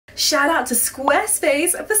Shout out to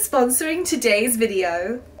Squarespace for sponsoring today's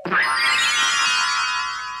video.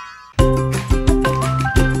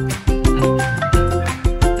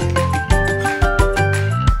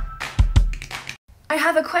 I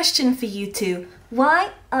have a question for you two.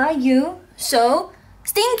 Why are you so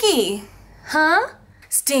stinky? Huh?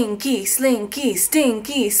 Stinky, slinky,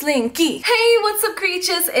 stinky, slinky. Hey, what's up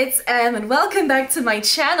creatures? It's Em and welcome back to my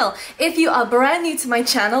channel. If you are brand new to my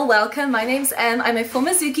channel, welcome. My name's Em. I'm a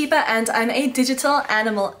former zookeeper and I'm a digital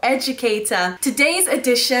animal educator. Today's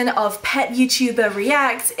edition of Pet YouTuber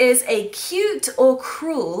Reacts is a cute or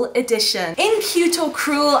cruel edition. In Cute or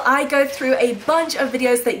Cruel, I go through a bunch of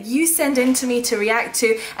videos that you send in to me to react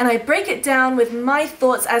to and I break it down with my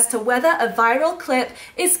thoughts as to whether a viral clip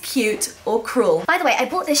is cute or cruel. By the way, I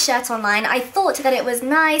bought this shirt online. I thought that it was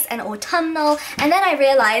nice and autumnal, and then I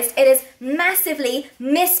realized it is massively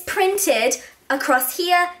misprinted across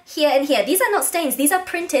here, here, and here. These are not stains, these are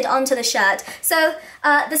printed onto the shirt. So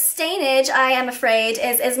the stainage, I am afraid,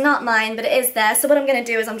 is not mine, but it is there. So what I'm gonna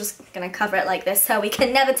do is I'm just gonna cover it like this so we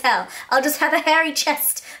can never tell. I'll just have a hairy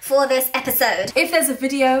chest for this episode. If there's a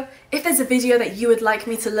video that you would like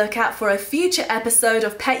me to look at for a future episode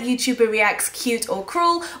of Pet YouTuber Reacts Cute or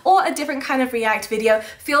Cruel, or a different kind of react video,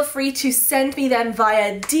 feel free to send me them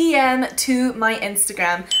via DM to my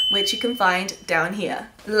Instagram, which you can find down here.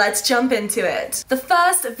 Let's jump into it. The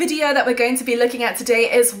first video that we're going to be looking at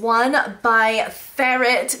today is one by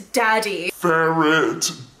FerretDaddy.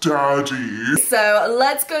 FerretDaddy. So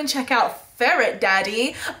let's go and check out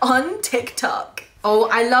FerretDaddy on TikTok. Oh,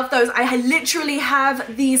 I love those. I literally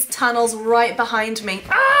have these tunnels right behind me.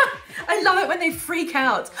 Ah! I love it when they freak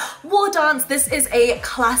out. War dance. This is a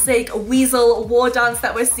classic weasel war dance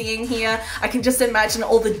that we're seeing here. I can just imagine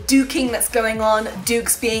all the duking that's going on.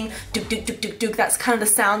 Dukes being duke, duke, duke, duke, duke. That's kind of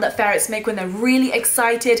the sound that ferrets make when they're really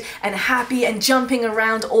excited and happy and jumping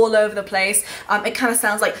around all over the place. It kind of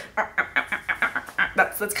sounds like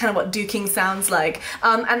that's kind of what duking sounds like.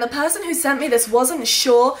 And the person who sent me this wasn't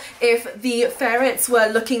sure if the ferrets were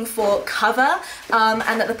looking for cover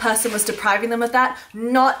and that the person was depriving them of that.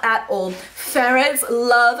 Not at all. Ferrets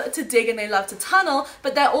love to dig and they love to tunnel,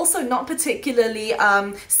 but they're also not particularly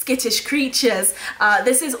skittish creatures.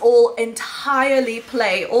 This is all entirely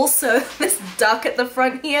play. Also, this duck at the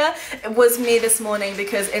front here, it was me this morning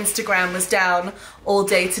because Instagram was down all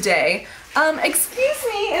day today. Excuse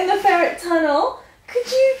me, in the ferret tunnel. Could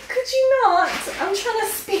you not? I'm trying to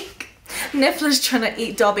speak. Niffler's trying to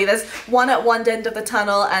eat Dobby. There's one at one end of the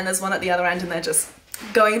tunnel and there's one at the other end and they're just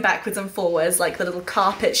going backwards and forwards like the little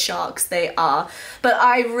carpet sharks they are. But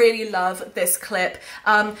I really love this clip.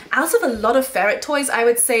 Out of a lot of ferret toys, I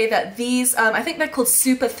would say that these, I think they're called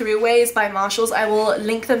Super Throughways by Marshalls. I will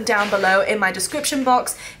link them down below in my description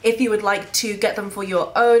box if you would like to get them for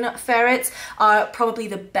your own ferrets. Are probably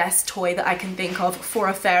the best toy that I can think of for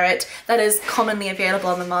a ferret that is commonly available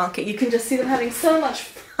on the market. You can just see them having so much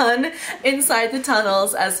fun inside the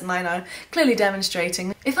tunnels, as mine are clearly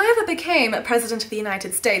demonstrating. If I ever became President of the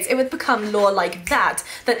United States, it would become law like that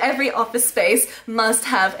every office space must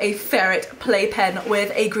have a ferret playpen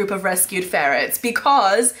with a group of rescued ferrets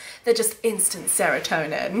because they're just instant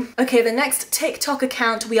serotonin. Okay, the next TikTok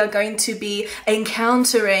account we are going to be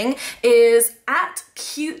encountering is at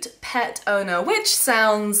CutePetOwner, which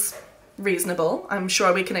sounds reasonable. I'm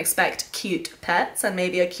sure we can expect cute pets and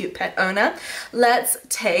maybe a cute pet owner. Let's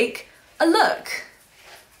take a look.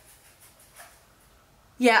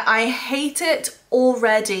 Yeah, I hate it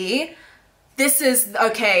already. This is,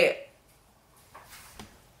 okay.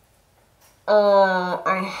 Oh,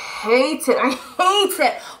 I hate it. I hate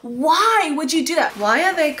it. Why would you do that? Why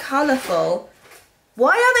are they colorful?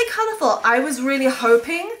 Why are they colorful? I was really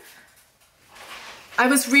hoping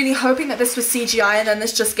that this was CGI and then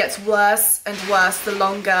this just gets worse and worse the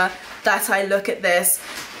longer that I look at this.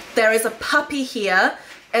 There is a puppy here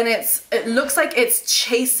and it looks like it's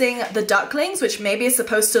chasing the ducklings, which maybe is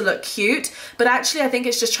supposed to look cute, but actually I think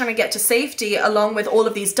it's just trying to get to safety along with all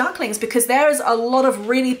of these ducklings because there is a lot of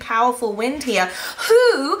really powerful wind here.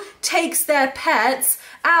 Who takes their pets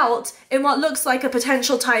out in what looks like a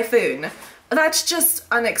potential typhoon? That's just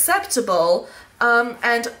unacceptable.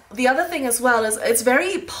 And the other thing as well is it's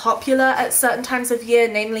very popular at certain times of year,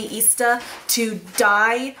 namely Easter, to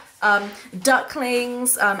dye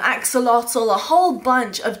ducklings, axolotl, a whole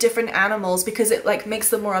bunch of different animals because it like makes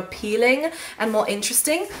them more appealing and more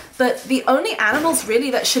interesting. But the only animals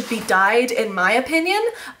really that should be dyed, in my opinion,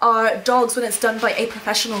 are dogs when it's done by a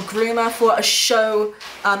professional groomer for a show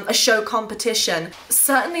competition.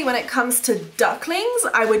 Certainly when it comes to ducklings,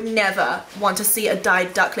 I would never want to see a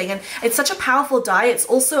dyed duckling, and it's such a powerful dye. It's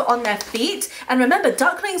also on their feet, and remember,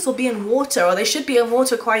 ducklings will be in water, or they should be in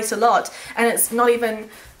water quite a lot, and it's not even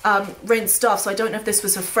rinsed off, so I don't know if this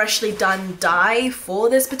was a freshly done dye for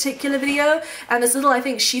this particular video. And this little, I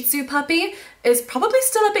think, Shih Tzu puppy is probably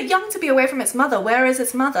still a bit young to be away from its mother. Where is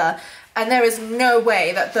its mother? And there is no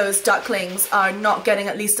way that those ducklings are not getting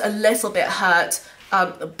at least a little bit hurt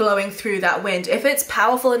blowing through that wind. If it's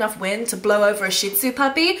powerful enough wind to blow over a Shih Tzu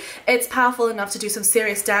puppy, it's powerful enough to do some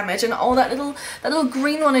serious damage. And oh, that little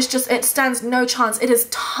green one is just, it stands no chance. It is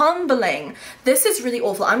tumbling. This is really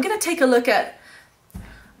awful. I'm gonna take a look at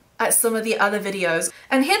some of the other videos.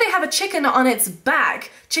 And here they have a chicken on its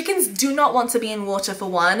back. Chickens do not want to be in water, for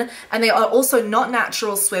one, and they are also not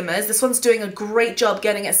natural swimmers. This one's doing a great job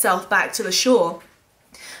getting itself back to the shore.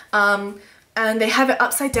 And they have it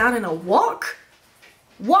upside down in a wok.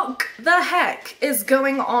 What the heck is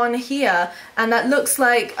going on here? And that looks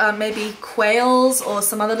like maybe quails or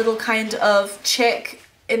some other little kind of chick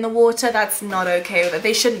in the water. That's not okay with it.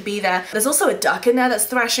 They shouldn't be there. There's also a duck in there that's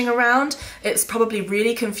thrashing around. It's probably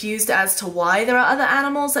really confused as to why there are other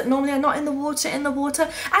animals that normally are not in the water.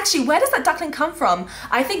 Actually, where does that duckling come from?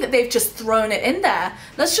 I think that they've just thrown it in there.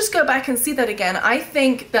 Let's just go back and see that again. I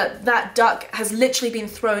think that that duck has literally been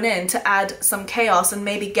thrown in to add some chaos and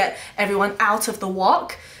maybe get everyone out of the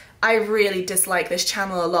wok. I really dislike this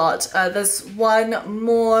channel a lot. There's one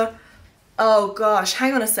more. Oh gosh,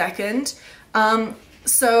 hang on a second.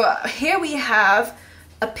 So here we have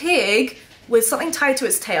a pig with something tied to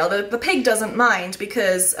its tail. The pig doesn't mind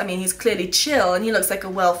because, I mean, he's clearly chill and he looks like a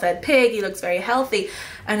well-fed pig. He looks very healthy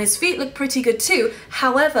and his feet look pretty good too.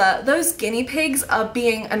 However, those guinea pigs are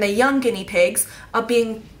being, and the young guinea pigs are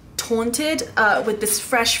being taunted with this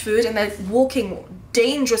fresh food, and they're walking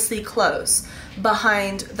dangerously close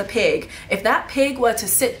behind the pig. If that pig were to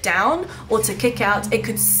sit down or to kick out, it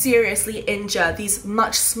could seriously injure these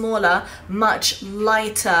much smaller, much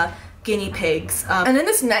lighter guinea pigs. And in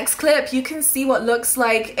this next clip, you can see what looks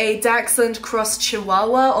like a Dachshund cross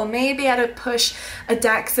Chihuahua, or maybe at a push a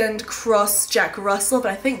Dachshund cross Jack Russell,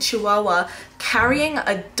 but I think Chihuahua, carrying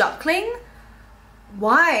a duckling.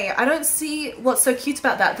 Why? I don't see what's so cute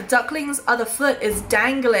about that. The duckling's other foot is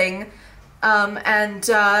dangling and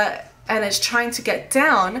it's trying to get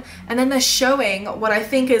down, and then they're showing what I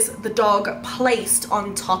think is the dog placed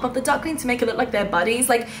on top of the duckling to make it look like they're buddies.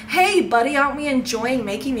 Like, hey buddy, aren't we enjoying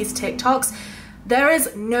making these TikToks? There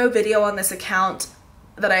is no video on this account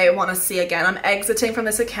that I want to see again. I'm exiting from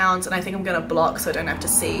this account and I think I'm gonna block so I don't have to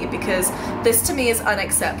see, because this to me is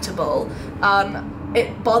unacceptable.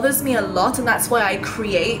 It bothers me a lot, and that's why I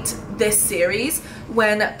create this series,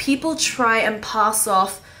 when people try and pass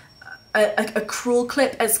off a cruel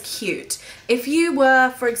clip as cute. If you were,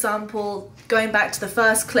 for example, going back to the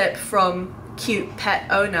first clip from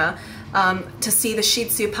CutePetOwner, to see the Shih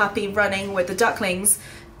Tzu puppy running with the ducklings,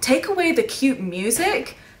 take away the cute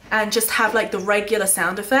music and just have like the regular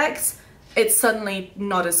sound effects, it's suddenly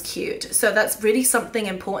not as cute. So that's really something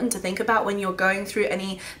important to think about when you're going through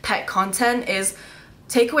any pet content, is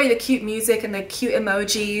take away the cute music and the cute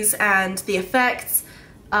emojis and the effects.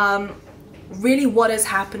 Really, what is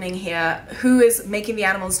happening here? Who is making the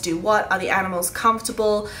animals do what? Are the animals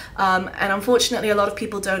comfortable? And unfortunately, a lot of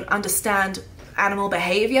people don't understand animal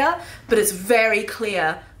behavior, but it's very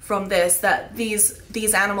clear from this that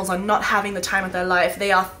these animals are not having the time of their life.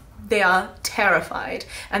 They are terrified,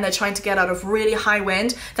 and they're trying to get out of really high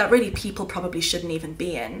wind that really people probably shouldn't even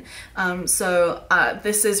be in. So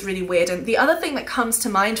this is really weird. And the other thing that comes to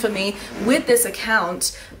mind for me with this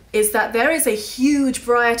account is that there is a huge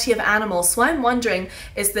variety of animals. So I'm wondering,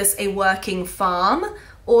 is this a working farm,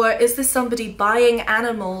 or is this somebody buying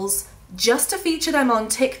animals just to feature them on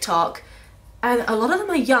TikTok? And a lot of them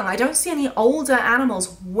are young. I don't see any older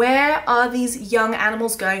animals. Where are these young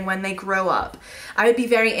animals going when they grow up? I would be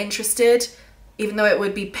very interested, even though it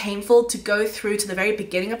would be painful, to go through to the very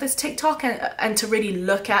beginning of this TikTok and to really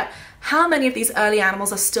look at how many of these early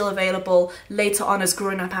animals are still available later on as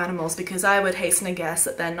grown-up animals, because I would hasten to guess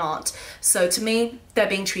that they're not. So to me, they're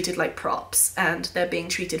being treated like props, and they're being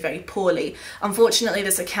treated very poorly. Unfortunately,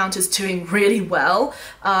 this account is doing really well,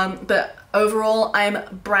 but overall,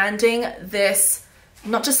 I'm branding this,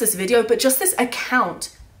 not just this video, but just this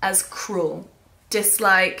account, as cruel.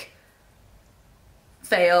 Dislike,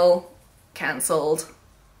 fail, cancelled,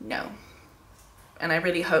 no. And I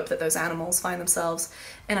really hope that those animals find themselves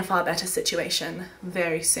in a far better situation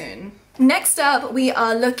very soon. Next up, we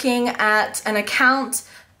are looking at an account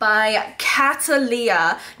by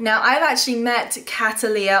CatAleah. Now, I've actually met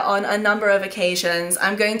CatAleah on a number of occasions.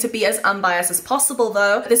 I'm going to be as unbiased as possible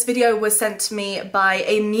though. This video was sent to me by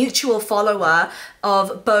a mutual follower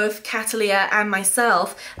of both CatAleah and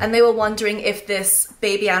myself, and they were wondering if this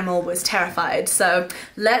baby animal was terrified. So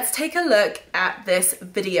let's take a look at this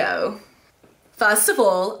video. First of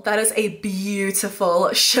all, that is a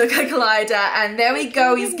beautiful sugar glider, and there we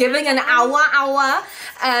go, he's giving an ow,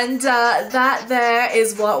 and that there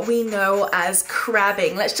is what we know as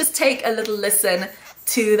crabbing. Let's just take a little listen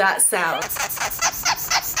to that sound.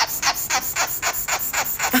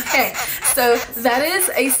 Okay, so that is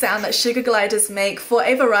a sound that sugar gliders make for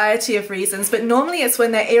a variety of reasons, but normally it's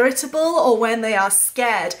when they're irritable or when they are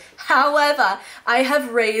scared. However, I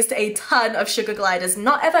have raised a ton of sugar gliders,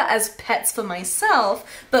 not ever as pets for myself,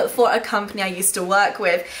 but for a company I used to work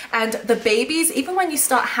with. And the babies, even when you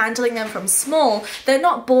start handling them from small, they're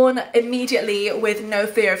not born immediately with no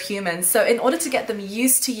fear of humans. So in order to get them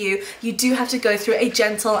used to you, you do have to go through a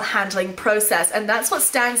gentle handling process. And that's what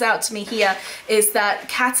stands out to me here, is that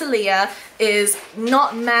CatAleah is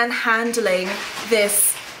not manhandling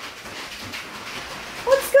this.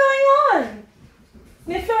 What's going on?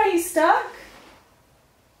 Niffler, are you stuck?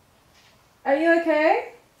 Are you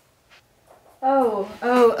okay? Oh,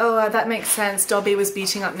 that makes sense. Dobby was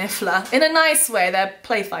beating up Niffler. In a nice way, they're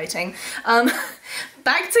play fighting.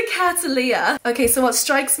 Back to CatAleah. Okay, so what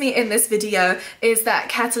strikes me in this video is that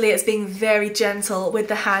CatAleah is being very gentle with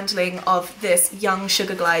the handling of this young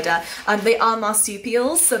sugar glider. They are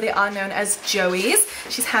marsupials, so they are known as joeys.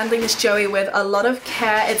 She's handling this joey with a lot of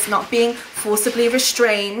care. It's not being forcibly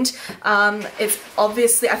restrained. It's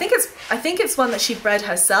obviously, I think it's one that she bred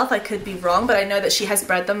herself. I could be wrong, but I know that she has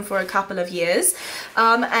bred them for a couple of years.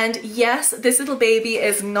 And yes, this little baby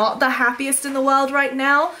is not the happiest in the world right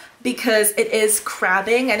now, because it is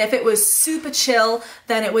crabbing, and if it was super chill,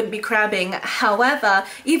 then it wouldn't be crabbing. However,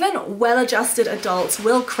 even well-adjusted adults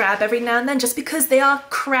will crab every now and then just because they are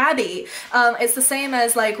crabby. It's the same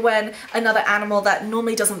as like when another animal that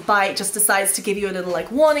normally doesn't bite just decides to give you a little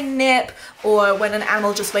like warning nip, or when an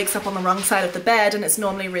animal just wakes up on the wrong side of the bed and it's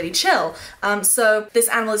normally really chill. So this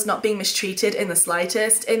animal is not being mistreated in the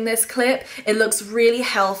slightest in this clip. It looks really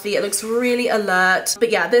healthy, it looks really alert.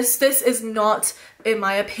 But yeah, this is not, in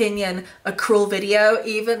my opinion, a cruel video,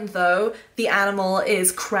 even though the animal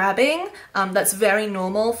is crabbing. That's very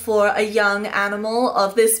normal for a young animal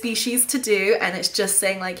of this species to do, and it's just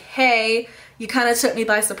saying like, hey, you kind of took me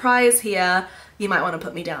by surprise here. You might want to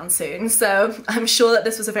put me down soon. So I'm sure that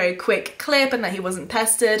this was a very quick clip and that he wasn't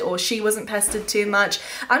pestered, or she wasn't pestered too much.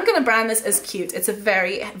 I'm gonna brand this as cute. It's a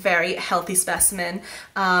very, very healthy specimen.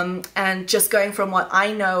 And just going from what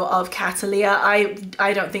I know of CatAleah,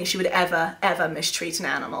 I don't think she would ever mistreat an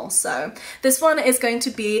animal. So this one is going to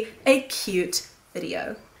be a cute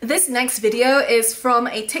video. This next video is from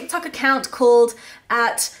a TikTok account called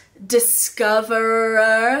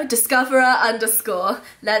 @Discoverer _.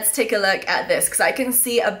 Let's take a look at this because I can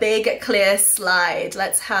see a big clear slide.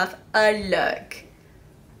 Let's have a look.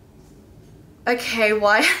 Okay,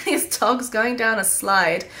 why are these dogs going down a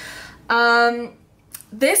slide?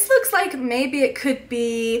 This looks like maybe it could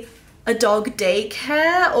be a dog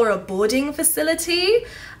daycare or a boarding facility.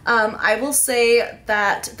 I will say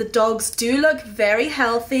that the dogs do look very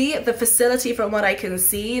healthy. The facility, from what I can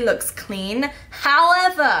see, looks clean.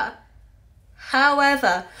 However,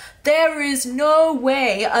 there is no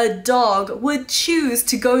way a dog would choose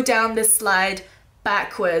to go down this slide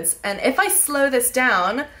backwards. And if I slow this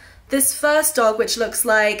down, this first dog, which looks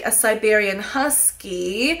like a Siberian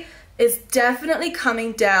Husky, is definitely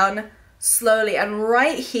coming down slowly, and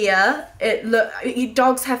right here,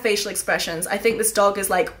 dogs have facial expressions. I think this dog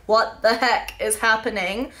is like, what the heck is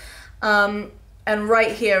happening? And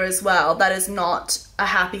right here as well, that is not a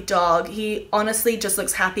happy dog. He honestly just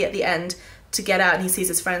looks happy at the end to get out, and he sees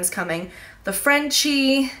his friends coming. The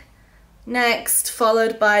Frenchie next,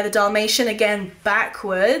 followed by the Dalmatian, again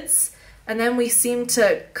backwards, and then we seem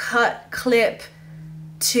to clip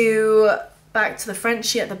back to the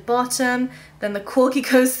Frenchie at the bottom. Then the Corgi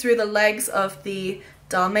goes through the legs of the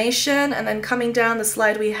Dalmatian, and then coming down the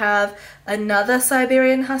slide we have another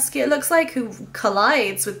Siberian Husky, it looks like, who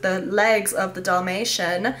collides with the legs of the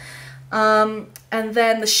Dalmatian. And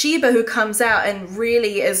then the Shiba, who comes out and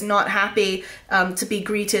really is not happy to be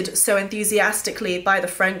greeted so enthusiastically by the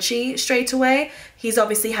Frenchie straight away. He's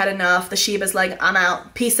obviously had enough. The Shiba's like, I'm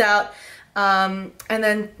out, peace out. And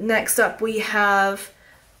then next up we have,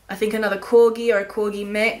 I think, another Corgi or a Corgi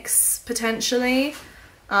mix, potentially.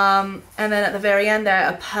 And then at the very end there,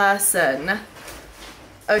 a person.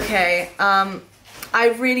 Okay,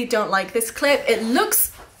 I really don't like this clip. It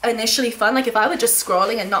looks initially fun, like if I were just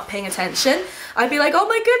scrolling and not paying attention, I'd be like, oh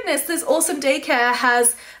my goodness, this awesome daycare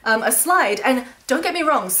has a slide. And don't get me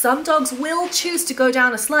wrong, some dogs will choose to go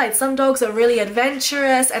down a slide. Some dogs are really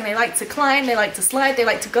adventurous and they like to climb, they like to slide, they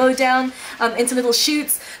like to go down into little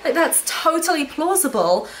chutes. Like, that's totally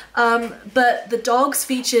plausible. But the dogs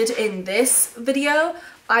featured in this video,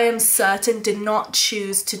 I am certain did not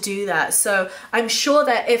choose to do that. So I'm sure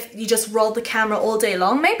that if you just rolled the camera all day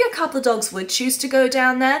long, maybe a couple of dogs would choose to go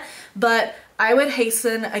down there, but I would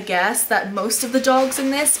hasten a guess that most of the dogs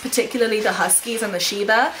in this, particularly the Huskies and the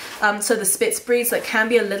Shiba, so the Spitz breeds that can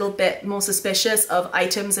be a little bit more suspicious of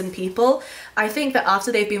items and people, I think that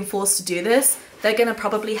after they've been forced to do this, they're gonna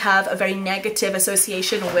probably have a very negative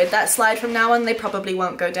association with that slide from now on. They probably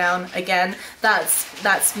won't go down again.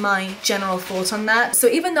 That's my general thought on that. So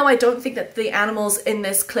even though I don't think that the animals in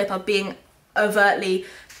this clip are being overtly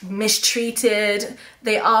mistreated,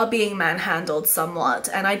 they are being manhandled somewhat,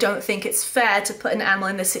 and I don't think it's fair to put an animal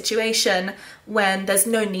in this situation when there's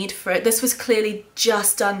no need for it. This was clearly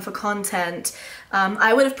just done for content.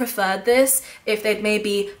 I would have preferred this if they'd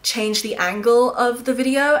maybe changed the angle of the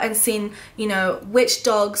video and seen, you know, which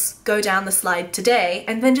dogs go down the slide today,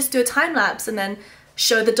 and then just do a time lapse and then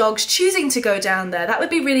show the dogs choosing to go down there. That would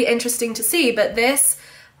be really interesting to see, but this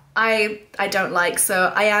I don't like,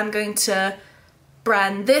 so I am going to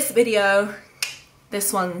brand this video,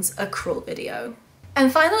 this one's a cruel video.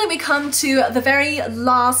 And finally we come to the very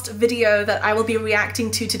last video that I will be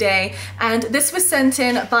reacting to today, and this was sent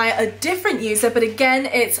in by a different user, but again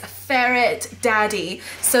it's FerretDaddy.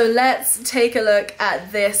 So let's take a look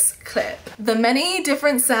at this clip. The many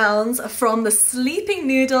different sounds from the sleeping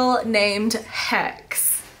noodle named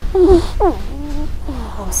Hex.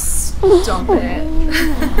 Oh, stop it.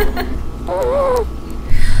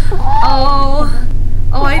 Oh,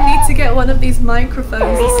 I need to get one of these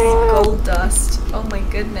microphones. This is gold dust. Oh my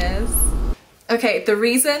goodness. Okay, the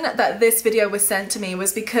reason that this video was sent to me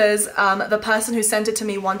was because the person who sent it to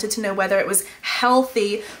me wanted to know whether it was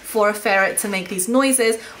healthy for a ferret to make these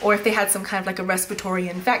noises or if they had some kind of like a respiratory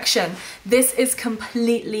infection. This is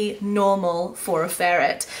completely normal for a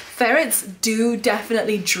ferret. Ferrets do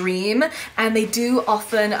definitely dream, and they do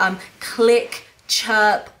often click,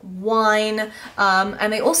 chirp, whine,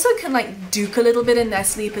 and they also can like duke a little bit in their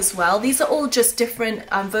sleep as well. These are all just different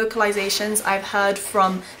vocalizations I've heard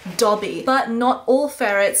from Dobby, but not all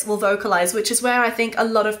ferrets will vocalize, which is where I think a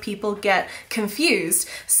lot of people get confused.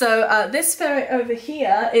 So this ferret over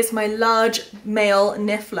here is my large male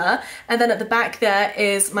Niffler, and then at the back there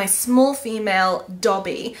is my small female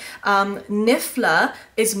Dobby. Niffler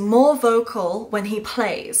is more vocal when he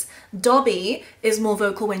plays. Dobby is more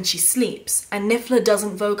vocal when she sleeps, and Niffler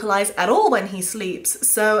doesn't vocalize at all when he sleeps.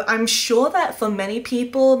 So I'm sure that for many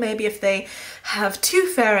people, maybe if they have two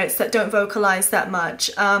ferrets that don't vocalize that much,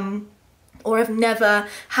 or have never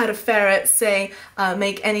had a ferret, say,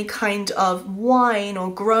 make any kind of whine or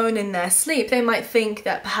groan in their sleep, they might think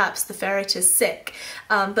that perhaps the ferret is sick.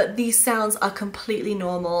 But these sounds are completely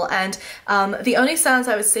normal, and the only sounds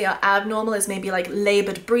I would say are abnormal is maybe like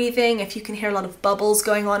labored breathing, if you can hear a lot of bubbles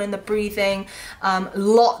going on in the breathing,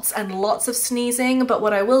 lots and lots of sneezing. But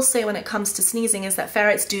what I will say when it comes to sneezing is that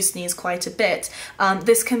ferrets do sneeze quite a bit.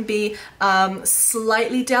 This can be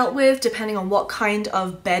slightly dealt with depending on what kind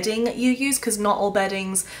of bedding you use, because not all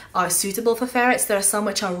beddings are suitable for ferrets. There are some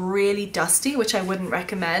which are really dusty, which I wouldn't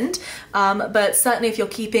recommend, but certainly if you're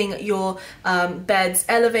keeping your beds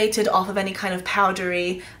elevated off of any kind of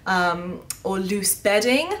powdery or loose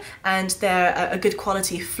bedding, and they're a good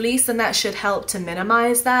quality fleece, then that should help to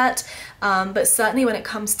minimize that. But certainly when it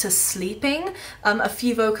comes to sleeping, a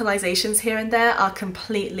few vocalizations here and there are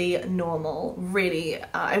completely normal. Really,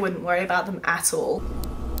 I wouldn't worry about them at all.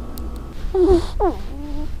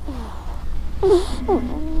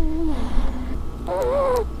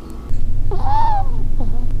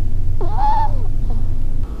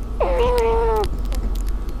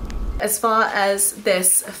 As far as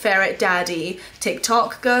this FerretDaddy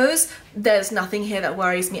TikTok goes, there's nothing here that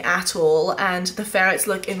worries me at all, and the ferrets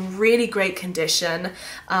look in really great condition.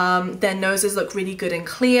 Their noses look really good and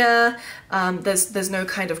clear. There's no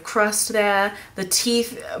kind of crust there. The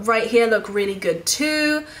teeth right here look really good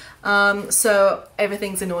too. So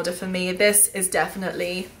everything's in order for me. This is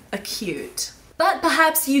definitely a cute. But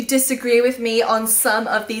perhaps you disagree with me on some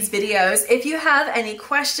of these videos. If you have any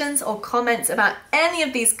questions or comments about any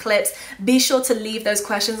of these clips, be sure to leave those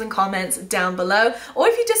questions and comments down below. Or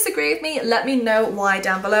if you disagree with me, let me know why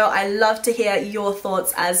down below. I love to hear your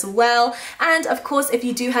thoughts as well. And of course, if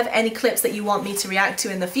you do have any clips that you want me to react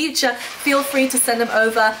to in the future, feel free to send them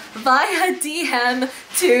over via DM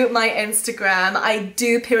to my Instagram. I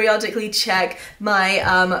do periodically check my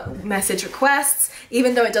message requests,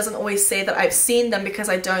 even though it doesn't always say that I've seen them because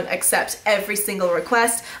I don't accept every single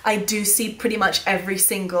request. I do see pretty much every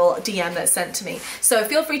single DM that's sent to me. So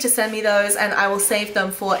feel free to send me those and I will save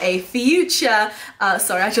them for a future,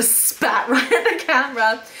 sorry, I just spat right at the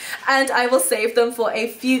camera, and I will save them for a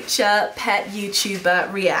future pet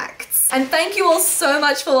YouTuber reacts. And thank you all so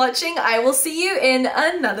much for watching. I will see you in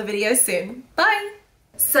another video soon. Bye!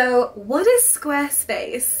 So what is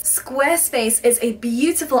Squarespace? Squarespace is a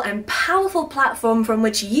beautiful and powerful platform from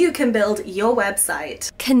which you can build your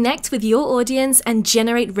website. Connect with your audience and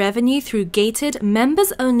generate revenue through gated,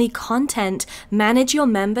 members-only content. Manage your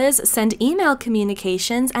members, send email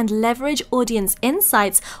communications, and leverage audience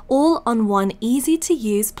insights all on one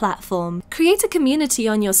easy-to-use platform. Create a community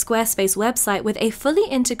on your Squarespace website with a fully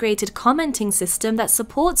integrated commenting system that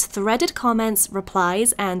supports threaded comments,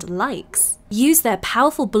 replies, and likes. Use their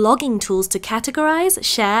powerful blogging tools to categorize,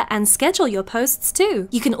 share, and schedule your posts too.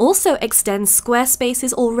 You can also extend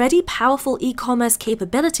Squarespace's already powerful e-commerce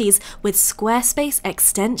capabilities with Squarespace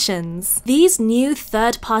extensions. These new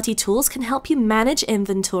third-party tools can help you manage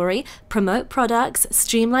inventory, promote products,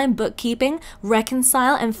 streamline bookkeeping,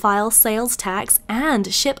 reconcile and file sales tax,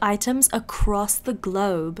 and ship items across the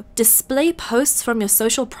globe. Display posts from your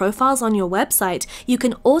social profiles on your website. You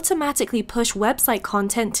can automatically push website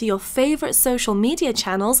content to your favorite social media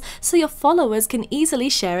channels so your followers can easily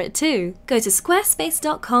share it too. Go to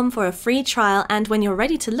squarespace.com for a free trial, and when you're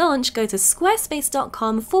ready to launch, go to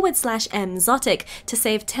squarespace.com/Emzotic to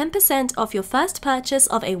save 10% off your first purchase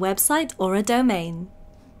of a website or a domain.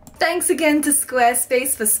 Thanks again to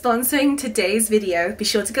Squarespace for sponsoring today's video. Be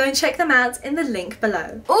sure to go and check them out in the link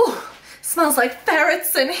below. Oh, smells like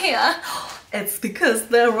ferrets in here. It's because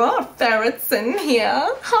there are ferrets in here.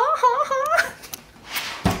 Ha ha ha.